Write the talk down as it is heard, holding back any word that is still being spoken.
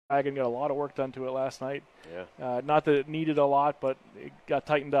wagon. Got a lot of work done to it last night. Yeah. Not that it needed a lot, but it got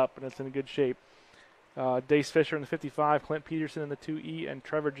tightened up, and it's in good shape. Dace Fisher in the 55, Clint Peterson in the 2E, and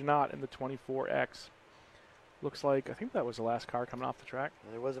Trevor Janot in the 24X. Looks like, I think that was the last car coming off the track.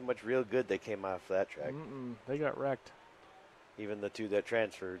 There wasn't much real good that came off that track. They got wrecked. Even the two that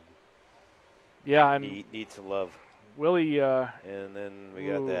transferred. Yeah, and need some love. Willie. And then we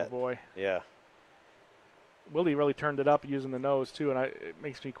got that. Oh, boy. Yeah. Willie really turned it up using the nose, too, and it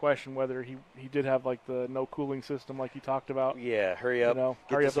makes me question whether he did have, like, the no cooling system like he talked about. Yeah, hurry up.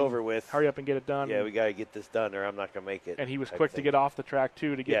 Get this over with. Hurry up and get it done. Yeah, we got to get this done or I'm not going to make it. And he was quick to get off the track,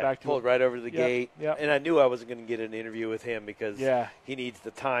 too, to get back to it. Pulled right over to the gate. Yep. And I knew I wasn't going to get an interview with him because he needs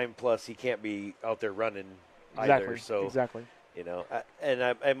the time, plus he can't be out there running either. So, exactly. You know,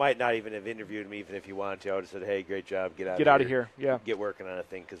 I might not even have interviewed him even if you wanted to. I would have said, hey, great job, get out of here. Yeah. Get working on a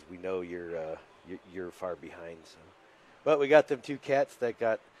thing because we know you're far behind. So. But we got them two cats that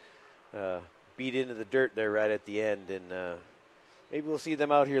got beat into the dirt there right at the end, and maybe we'll see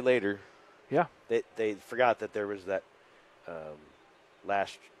them out here later. Yeah. They forgot that there was that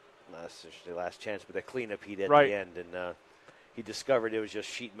last chance, but that cleanup heat at the end, and he discovered it was just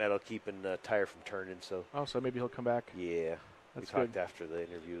sheet metal keeping the tire from turning. So maybe he'll come back. Yeah. That's we talked good. after the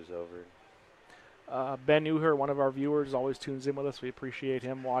interview was over. Ben Newher, one of our viewers, always tunes in with us. We appreciate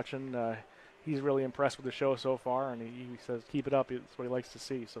him watching. He's really impressed with the show so far, and he says keep it up. It's what he likes to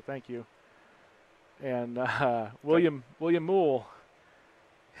see, so thank you. And William Moole,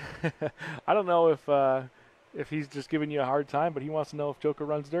 I don't know if he's just giving you a hard time, but he wants to know if Joker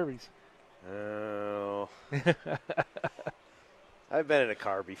runs derbies. Oh. I've been in a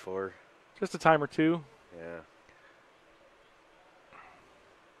car before. Just a time or two. Yeah.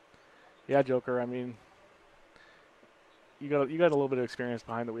 Yeah, Joker, I mean, you got a little bit of experience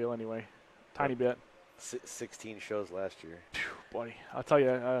behind the wheel anyway. Tiny bit. 16 shows last year. Phew, buddy, I'll tell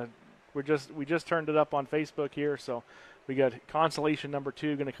you, we just turned it up on Facebook here, so we got Consolation number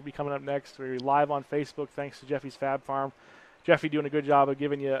 2 going to be coming up next. We're live on Facebook thanks to Jeffy's Fab Farm. Jeffy doing a good job of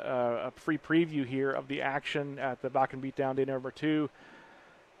giving you a free preview here of the action at the Bakken Beatdown Day number 2.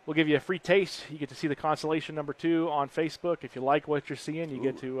 We'll give you a free taste. You get to see the Consolation number 2 on Facebook. If you like what you're seeing, you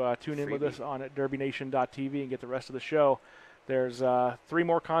get to tune in with us on at derbynation.tv and get the rest of the show. There's 3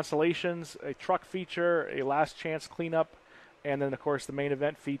 more Consolations, a truck feature, a last chance cleanup, and then, of course, the main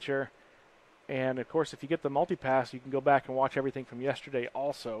event feature. And, of course, if you get the multipass, you can go back and watch everything from yesterday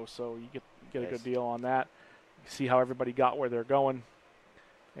also. So you get a good deal on that. You see how everybody got where they're going.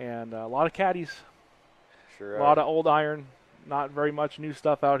 And a lot of caddies. Sure. A lot of old iron. Not very much new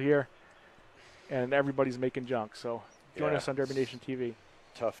stuff out here. And everybody's making junk. So join us on Derby Nation TV.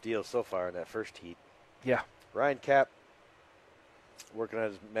 Tough deal so far in that first heat. Yeah. Ryan Kapp working on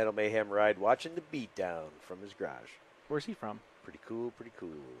his Metal Mayhem ride, watching the Beatdown from his garage. Where's he from? Pretty cool.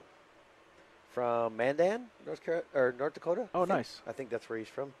 From Mandan, North Dakota. Oh, nice. I think that's where he's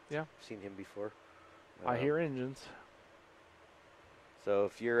from. Yeah. Seen him before. I hear engines. So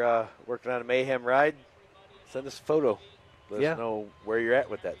if you're working on a Mayhem ride, send us a photo. Let us know where you're at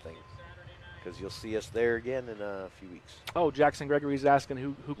with that thing, because you'll see us there again in a few weeks. Oh, Jackson Gregory's asking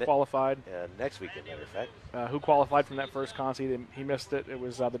who qualified. Next weekend, matter of fact. Who qualified from that first consi? He missed it. It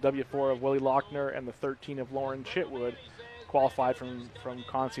was the W4 of Willie Lochner and the 13 of Lauren Chitwood qualified from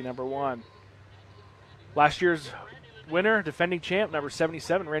consi number 1. Last year's winner, defending champ, number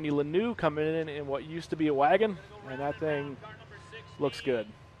 77, Randy Lanou, coming in what used to be a wagon, and that thing looks good.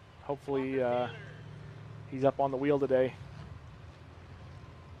 Hopefully he's up on the wheel today.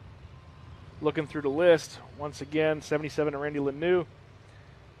 Looking through the list, once again, 77 Randy Lanou.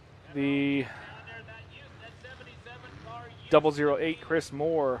 The 008 Chris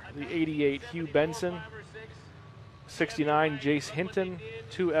Moore. The 88 Hugh Benson. 69 Jace Hinton.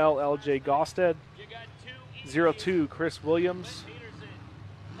 2L LJ Gosted. 02 Chris Williams.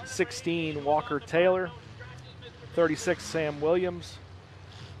 16 Walker Taylor. 36 Sam Williams.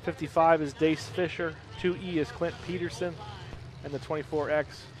 55 is Dace Fisher. 2E is Clint Peterson. And the 24X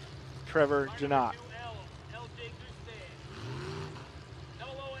Trevor Janot.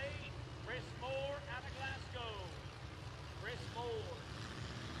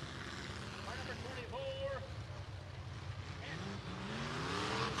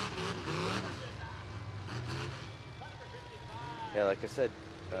 Yeah, like I said,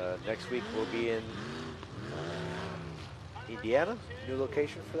 next week we'll be in Indiana. New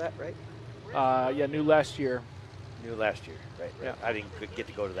location for that, right? New last year. New last year, right? Yeah. I didn't get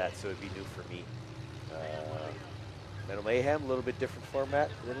to go to that, so it'd be new for me. Metal Mayhem, a little bit different format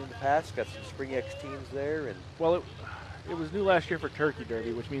than in the past. Got some Spring X teams there, and It was new last year for Turkey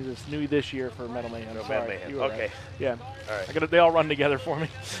Derby, which means it's new this year for Metal Mayhem. No, Sorry, Metal Mayhem. you were Okay. right. Yeah. All right. They all run together for me.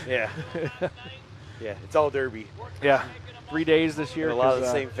 Yeah. Yeah, it's all Derby. Yeah. 3 days this year. And a lot of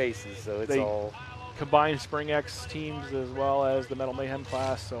the same faces, so it's all combined Spring X teams as well as the Metal Mayhem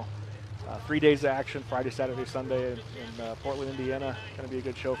class. So 3 days of action, Friday, Saturday, Sunday in Portland, Indiana. Going to be a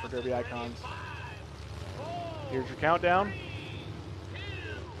good show for Derby icons. Here's your countdown.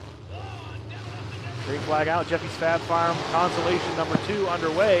 Green flag out. Jeffy's Fab Farm consolation number 2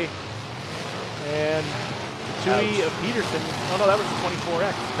 underway. And Tui of Peterson. Oh no, that was the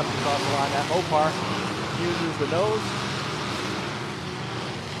 24X coming across the line. That Mopar uses the nose.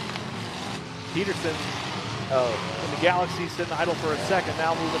 Peterson in the Galaxy sitting idle for a second,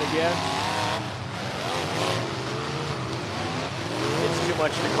 now moving again. It's too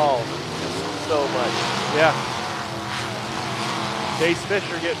much to call. So much. Yeah. Dace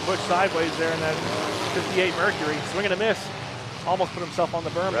Fisher getting pushed sideways there in that 58 Mercury. Swing and a miss. Almost put himself on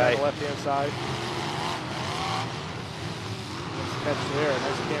the berm on the left-hand side. Nice catch there.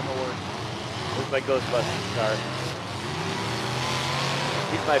 Nice camera work. There's my Ghostbusters car.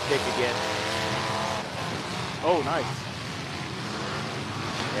 He's my pick again. Oh, nice.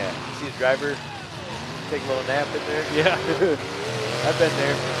 Yeah. See the driver take a little nap in there? Yeah. I've been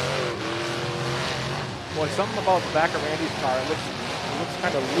there. Boy, something about the back of Randy's car. It looks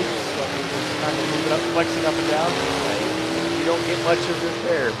kind of loose, but it's kind of moving up, flexing up and down. You don't get much of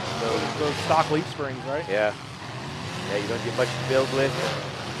repair. Those stock leaf springs, right? Yeah. Yeah, you don't get much to build with.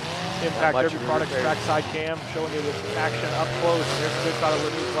 Impact Derby Products trackside cam showing you the action up close. There's a good shot of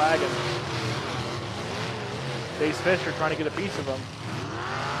Liberty flag, and Dace Fisher trying to get a piece of him.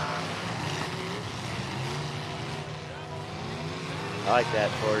 I like that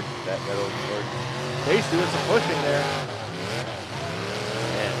Ford, that old Ford. Dace doing some pushing there.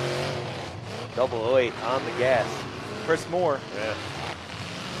 Man. 008 on the gas. Chris Moore. Yeah.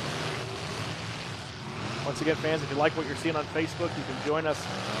 Once again, fans, if you like what you're seeing on Facebook, you can join us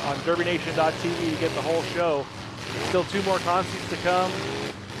on DerbyNation.tv to get the whole show. Still 2 more concerts to come.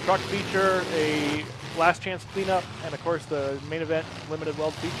 Truck feature, a last chance cleanup, and of course the main event limited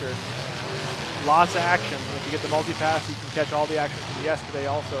weld feature. Lots of action. If you get the multi-pass, you can catch all the action from yesterday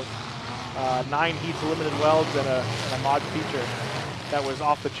also. 9 heats of limited welds and a mod feature that was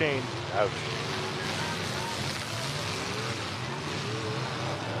off the chain. Ouch.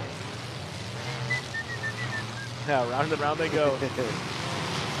 Yeah, round and round they go.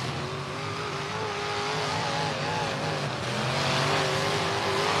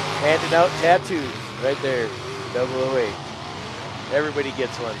 Handing out tattoos right there. 008. Everybody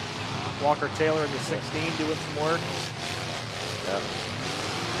gets one. Walker Taylor in the 16 doing some work. Yep.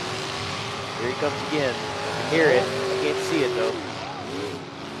 Here he comes again. I can hear it. I can't see it though.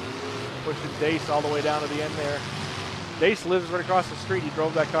 Pushing Dace all the way down to the end there. Dace lives right across the street. He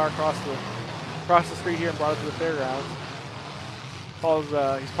drove that car across the street here and brought it to the fairgrounds.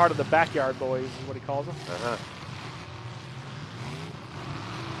 He's part of the Backyard Boys is what he calls them.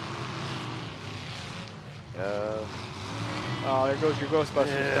 Oh, there goes your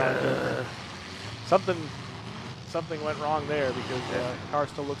Ghostbusters car. Something went wrong there because the car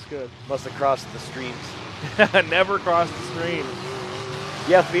still looks good. Must have crossed the streams. Never crossed the stream.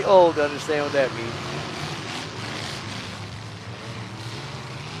 You have to be old to understand what that means.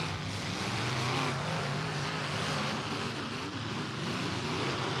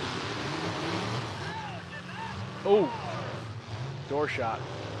 Oh, door shot.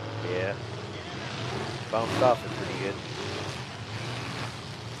 Yeah. Bounced off it pretty good.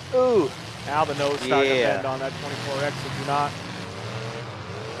 Ooh. Now the nose starting to bend on that 24X if you're not.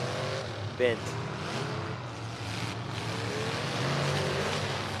 Bent.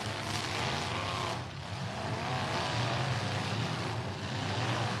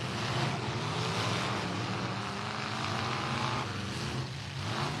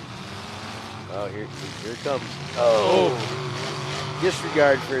 Oh, here it comes. Oh.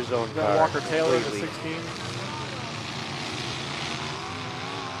 Disregard for his own car. Walker Taylor in the completely. 16.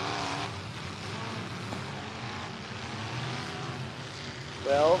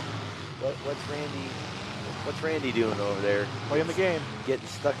 Well, what's Randy doing over there? Playing the game. Getting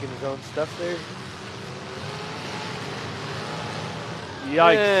stuck in his own stuff there?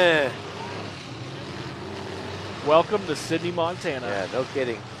 Yikes. Eh. Welcome to Sydney, Montana. Yeah, no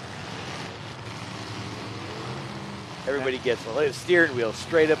kidding. Everybody gets one. Look at the steering wheel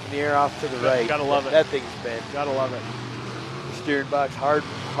straight up in the air off to the right. Gotta love it. That thing's bent. Gotta love it. The steering box hard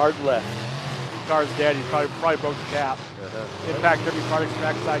left. Car's dead. He probably broke the cap. Impact Derby Products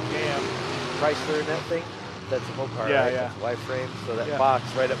trackside cam. Chrysler in that thing? That's a Mopar, Yeah, right? yeah. That's Y-frame. So that box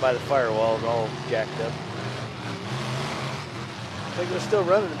right up by the firewall is all jacked up. Looks like it was still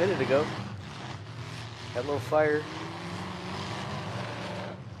running a minute ago. Had a little fire.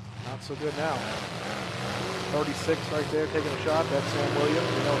 Not so good now. 36 right there, taking a shot. That's Sam Williams.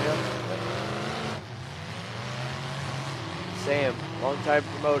 You know him. Sam, longtime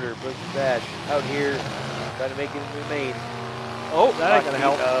promoter, Bush Bash, out here trying to make it into the main. Oh, that ain't going to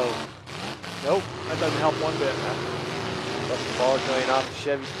help. Oh, Nope, that doesn't help one bit. plus the ball going off the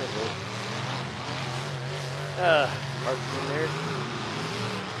Chevy spindle. Mark's in there.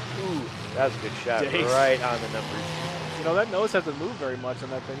 Ooh, that was a good shot. Dace. Right on the numbers. You know, that nose hasn't moved very much on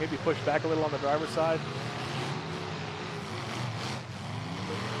that thing. Maybe push back a little on the driver's side.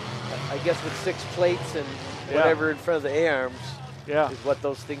 I guess with 6 plates and whatever in front of the A-arms is what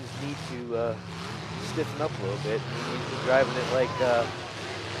those things need to stiffen up a little bit. He's been driving it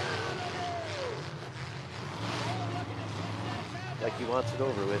like he wants it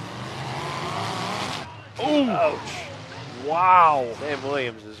over with. Ooh. Ouch. Wow. Sam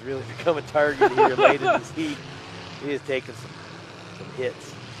Williams has really become a target here late in this heat. He is taking some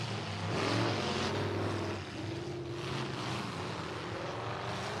hits.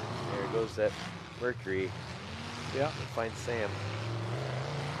 There goes that Mercury. Yeah. We'll find Sam.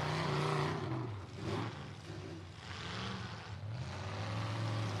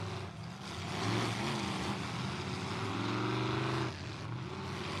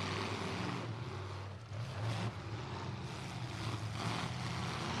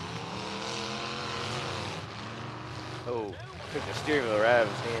 Oh, took the steering wheel right out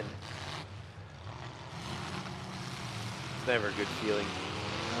of his hand. It's never a good feeling.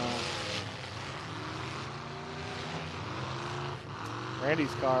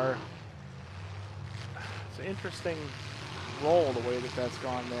 Randy's car. It's an interesting roll the way that that's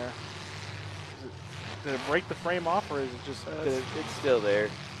gone there. Did it break the frame off, or is it just? It's still there.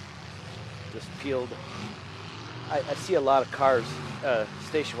 Just peeled. I see a lot of cars,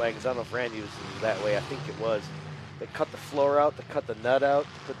 station wagons. I don't know if Randy was that way. I think it was. They cut the floor out, they cut the nut out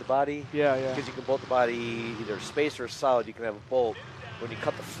to put the body. Yeah, yeah. Because you can bolt the body either space or solid. You can have a bolt. When you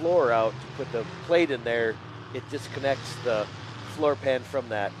cut the floor out to put the plate in there, it disconnects the floor pan from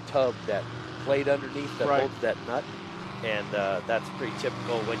that tub, that plate underneath that holds that nut. And that's pretty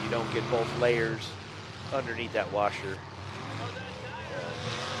typical when you don't get both layers underneath that washer.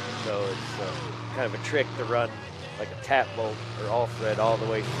 So it's kind of a trick to run like a tap bolt or all thread all the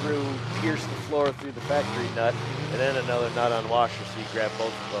way through, pierce the floor through the factory nut, and then another nut on washer so you grab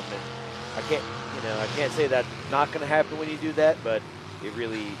both of them. And I can't say that's not going to happen when you do that, but it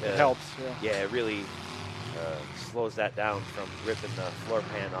really it helps. Yeah, it really slows that down from ripping the floor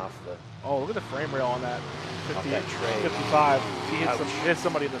pan off the. Oh, look at the frame rail on that. 55. He hit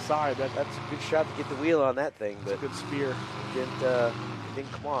somebody in the side. That's a good shot to get the wheel on that thing, but a good spear. It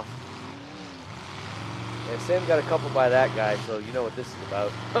didn't come off. And Sam got a couple by that guy, so you know what this is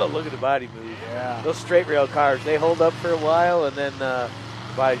about. Oh, look at the body move. Yeah. Those straight rail cars, they hold up for a while, and then the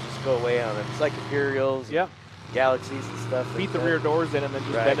bodies just go away on them. It's like Imperials, Galaxies and stuff. Beat the rear doors in and then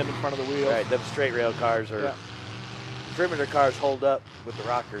just bend them in front of the wheel. Right, them straight rail cars are, perimeter cars hold up with the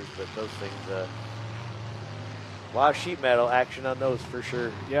rockers, but those things, a lot of sheet metal action on those for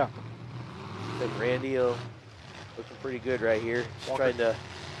sure. Yeah. I think Randy looking pretty good right here. Just trying to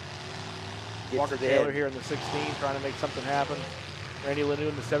get Walker to the Taylor end. here in the 16, trying to make something happen. Randy Lanu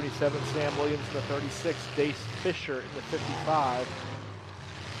in the 77, Sam Williams in the 36, Dace Fisher in the 55.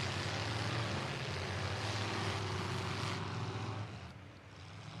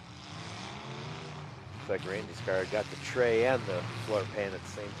 Looks like Randy's car got the tray and the floor pan at the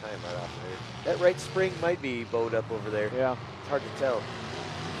same time right off there. That right spring might be bowed up over there. Yeah. It's hard to tell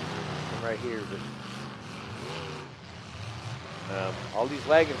from right here, but all these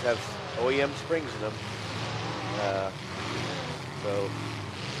wagons have OEM springs in them. So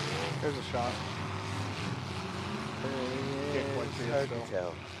there's a shot. Can't quite see it hard still. to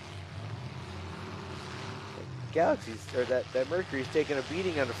tell. Galaxies, or that Mercury's taking a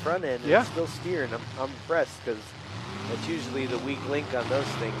beating on the front end and it's still steering. I'm impressed because that's usually the weak link on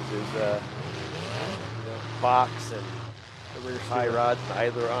those things is box and the rear tie rod, the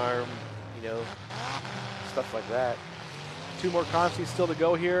idler arm, stuff like that. 2 more contests still to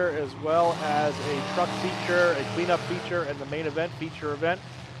go here, as well as a truck feature, a cleanup feature, and the main event feature event.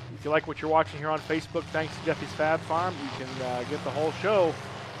 If you like what you're watching here on Facebook, thanks to Jeffy's Fab Farm, you can get the whole show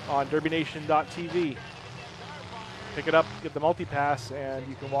on DerbyNation.tv. Pick it up, get the multi-pass, and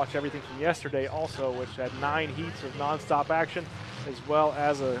you can watch everything from yesterday also, which had 9 heats of non-stop action, as well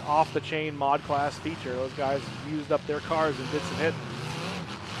as an off-the-chain mod class feature. Those guys used up their cars and did some hitting.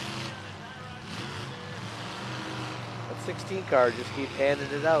 That 16 car just keep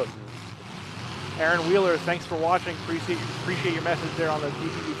handing it out. Aaron Wheeler, thanks for watching. Appreciate your message there on the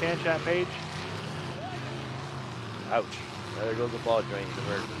DTV fan chat page. Ouch. There goes the ball joint.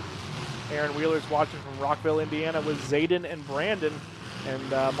 Aaron Wheeler's watching from Rockville, Indiana with Zayden and Brandon,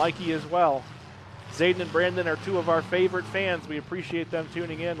 and Mikey as well. Zayden and Brandon are two of our favorite fans. We appreciate them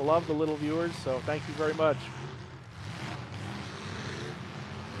tuning in. Love the little viewers, so thank you very much.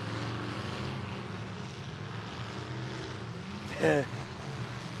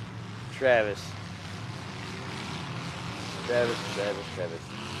 Travis.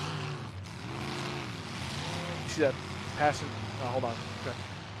 See that passing? Oh, hold on. Okay.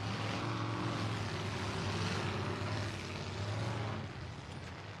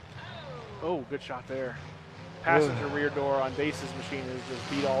 Oh, good shot there. Passenger rear door on Base's machine is just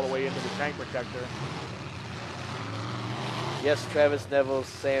beat all the way into the tank protector. Yes, Travis Neville,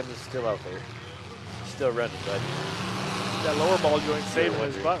 Sam is still out there. Still running, bud. That lower ball joint saving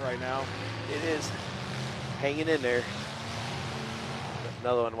his butt right now. It is. Hanging in there.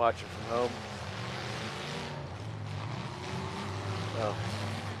 Another one watching from home. Well,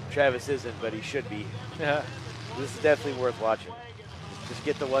 Travis isn't, but he should be. Yeah. This is definitely worth watching. Just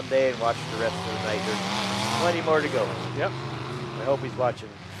get the one day and watch the rest of the night. There's plenty more to go. Yep. I hope he's watching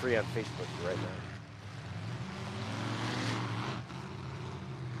free on Facebook right now.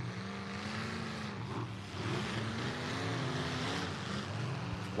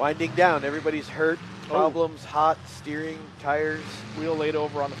 Winding down, everybody's hurt. Problems, hot, steering, tires. Wheel laid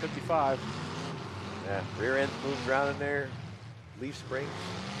over on the 55. Yeah, rear end moved around in there. Leaf springs.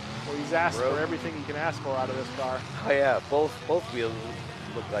 Well, he's asked for everything he can ask for out of this car. Oh yeah, both wheels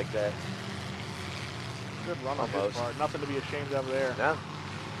look like that. Good run on his part. Nothing to be ashamed of there. No.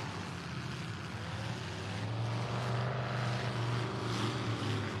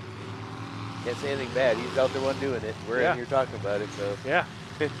 Can't say anything bad. He's out there one doing it. We're in here talking about it, so. Yeah.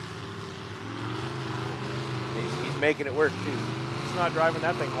 He's making it work too. He's not driving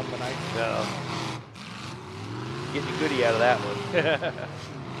that thing home tonight. No. Getting a goodie out of that one.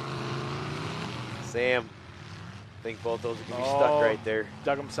 Sam. I think both those are going to be stuck right there.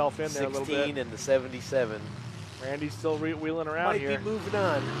 Dug himself in there a little bit. 16 and the 77. Randy's still wheeling around here. Might be moving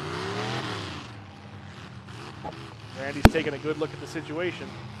on. Randy's taking a good look at the situation.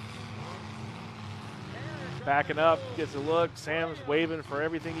 Backing up, gets a look. Sam's waving for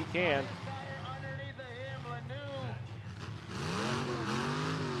everything he can.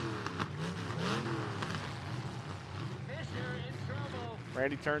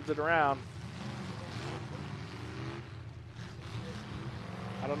 Randy turns it around.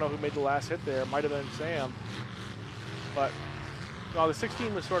 I don't know who made the last hit there. It might have been Sam. But no, the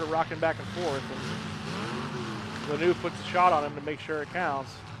 16 was sort of rocking back and forth. And Lanu puts a shot on him to make sure it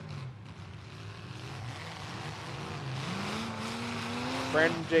counts.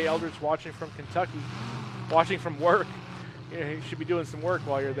 Brandon J. Eldridge watching from Kentucky. Watching from work. You should be doing some work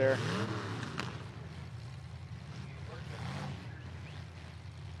while you're there.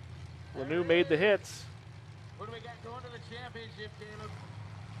 Lanu made the hits. What do we got going to the championship, Caleb?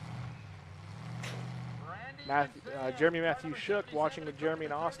 Jeremy Matthew Shook watching with Jeremy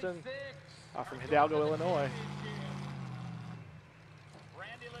and Austin from Hidalgo, Illinois.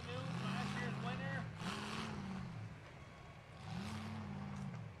 Randy Lanu, last year's winner.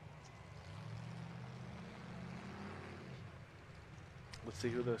 Let's see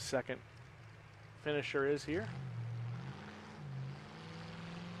who the second finisher is here.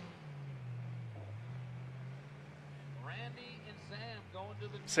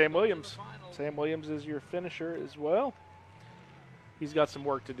 Sam Williams. Sam Williams is your finisher as well. He's got some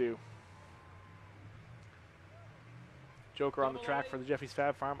work to do. Joker on the track for the Jeffy's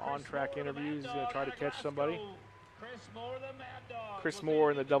Fab Farm on-track interviews. He's going to try to catch somebody. Chris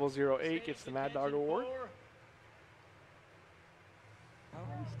Moore in the 008 gets the Mad Dog Award. How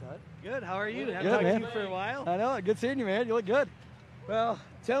are you, stud? Good. How are you? Good, Haven't talked man. to you for a while. I know. Good seeing you, man. You look good. Well,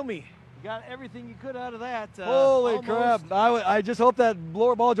 tell me. You got everything you could out of that. Holy almost. crap. I just hope that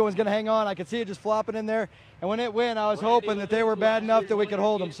lower ball joint was going to hang on. I could see it just flopping in there. And when it went, I was hoping that they were bad enough that we could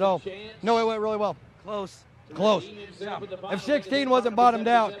hold them. So, no, it went really well. Close. Close. If 16 wasn't bottomed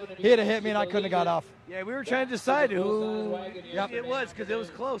out, he'd have hit me and I couldn't have got off. Yeah, we were trying to decide who it was because it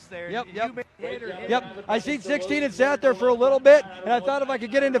was close there. Yep, Did yep. you make the hit or hit? Yep. I seen 16 and sat there for a little bit, and I thought if I could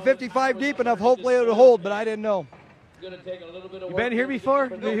get into 55 deep enough, hopefully it would hold, but I didn't know. You been here before?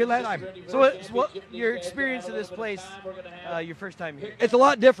 You been here last time? So what your experience of this place, your first time here? It's a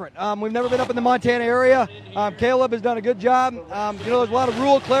lot different. We've never been up in the Montana area. Caleb has done a good job. There's a lot of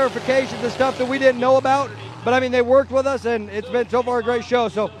rule clarifications and stuff that we didn't know about. But, I mean, they worked with us, and it's been so far a great show.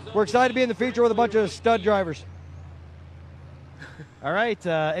 So we're excited to be in the feature with a bunch of stud drivers. All right.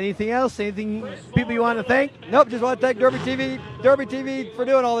 Anything else? Anything people you want to thank? Nope, just want to thank Derby TV for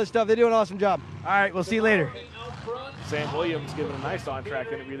doing all this stuff. They do an awesome job. All right, we'll see you later. Sam Williams giving a nice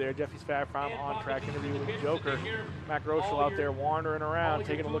on-track interview there. Jeffy's Fab Farm on-track interview with the Joker. Matt Groeschel out there wandering around,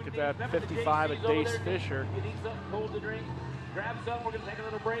 taking a look at that 55 at Dace Fisher. You need something cold to drink? Grab some. We're going to take a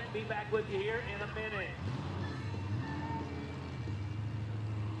little break. Be back with you here in a minute.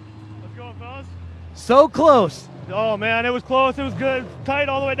 Let's go, fellas. So close. Oh, man, it was close. It was good. Tight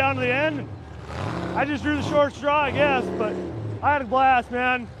all the way down to the end. I just drew the short straw, I guess, but I had a blast,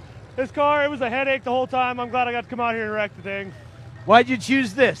 man. This car, it was a headache the whole time. I'm glad I got to come out here and wreck the thing. Why'd you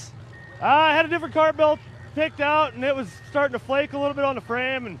choose this? I had a different car belt picked out, and it was starting to flake a little bit on the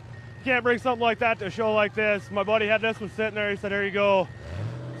frame, and you can't bring something like that to a show like this. My buddy had this one sitting there. He said, there you go.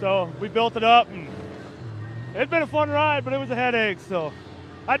 So we built it up, and it'd been a fun ride, but it was a headache, so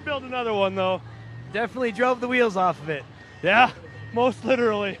I'd build another one, though. Definitely drove the wheels off of it. Yeah, most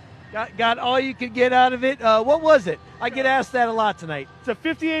literally. Got all you could get out of it. What was it? I get asked that a lot tonight. It's a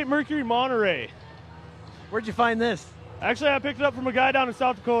 58 Mercury Monterey. Where'd you find this? Actually, I picked it up from a guy down in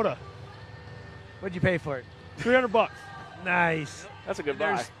South Dakota. What'd you pay for it? $300. Nice. That's a good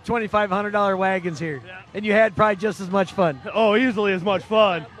buy. There's $2,500 wagons here. Yeah. And you had probably just as much fun. Oh, easily as much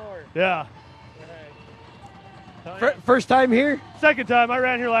fun. Yeah. First time here? Second time. I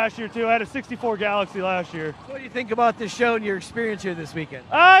ran here last year, too. I had a 64 Galaxy last year. What do you think about this show and your experience here this weekend?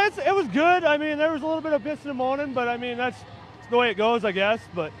 It was good. I mean, there was a little bit of pissing and moaning, but, I mean, that's the way it goes, I guess.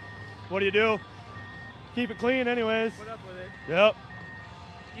 But what do you do? Keep it clean anyways. Put up with it. Yep.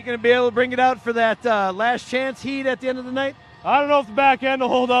 You going to be able to bring it out for that last chance heat at the end of the night? I don't know if the back end will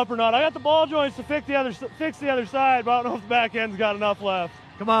hold up or not. I got the ball joints to fix the other side, but I don't know if the back end's got enough left.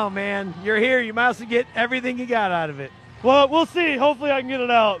 Come on, man. You're here. You might as well get everything you got out of it. Well, we'll see. Hopefully I can get it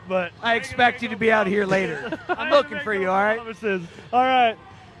out, but I expect you to be out here later. I'm looking for you, all right? All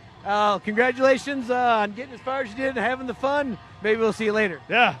right. Congratulations on getting as far as you did and having the fun. Maybe we'll see you later.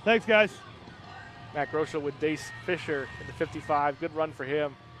 Yeah, thanks, guys. Matt Groeschel with Dace Fisher in the 55. Good run for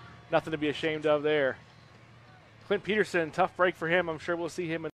him. Nothing to be ashamed of there. Clint Peterson, tough break for him. I'm sure we'll see him in